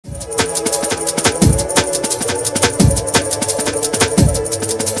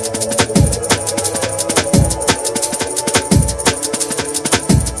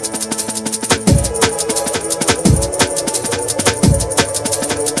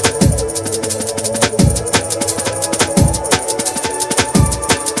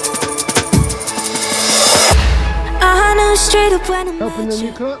in the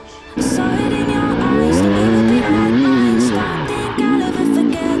new clutch. I saw it in your eyes that we would be like mine. Don't think I'll ever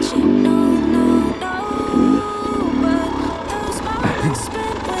forget you. No, no, no. But those moments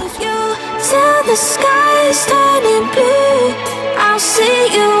spent with you till the sky's turning blue. I'll see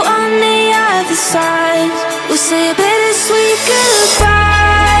you on the other side. We'll say a bittersweet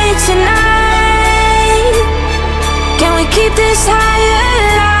goodbye tonight. Can we keep this high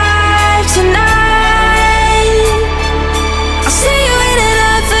alive tonight? I'll see you in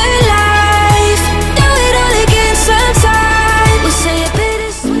another life. Do it all again sometime. We'll say a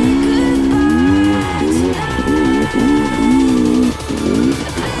bittersweet goodbye tonight.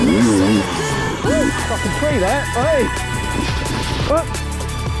 Fucking tree there, hey! What?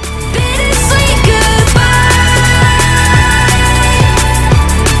 Bittersweet goodbye.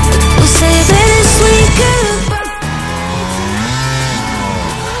 We'll say a bittersweet goodbye.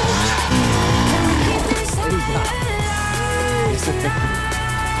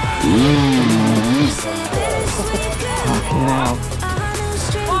 Fucking hell.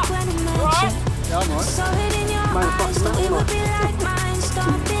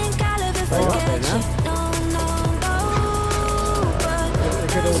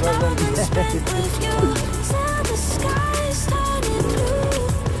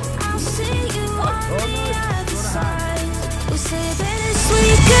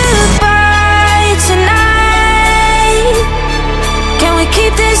 Goodbye tonight. Can we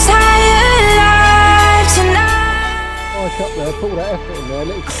keep this high alive tonight? Oh, up there, put all that effort in there.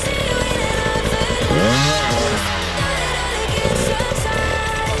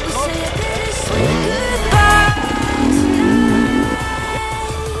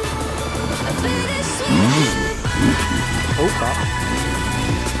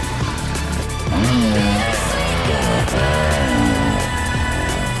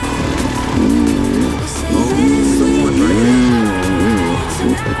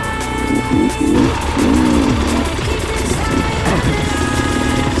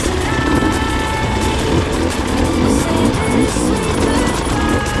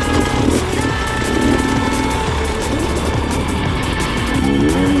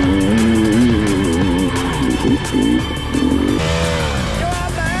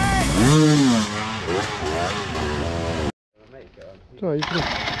 So you can...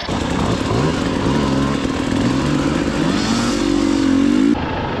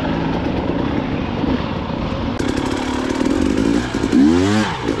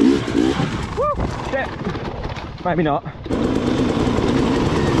 Shit. Maybe not.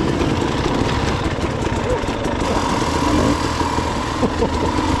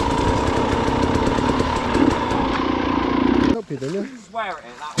 Help you, didn't you? Swear it in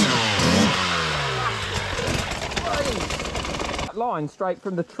that line straight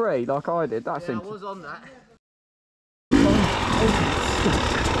from the tree like I did. That's I was on that.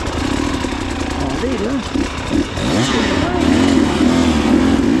 Oh, there you go.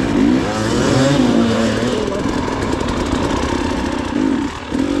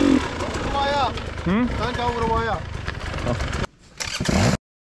 Way up. Don't go all the way up. Oh.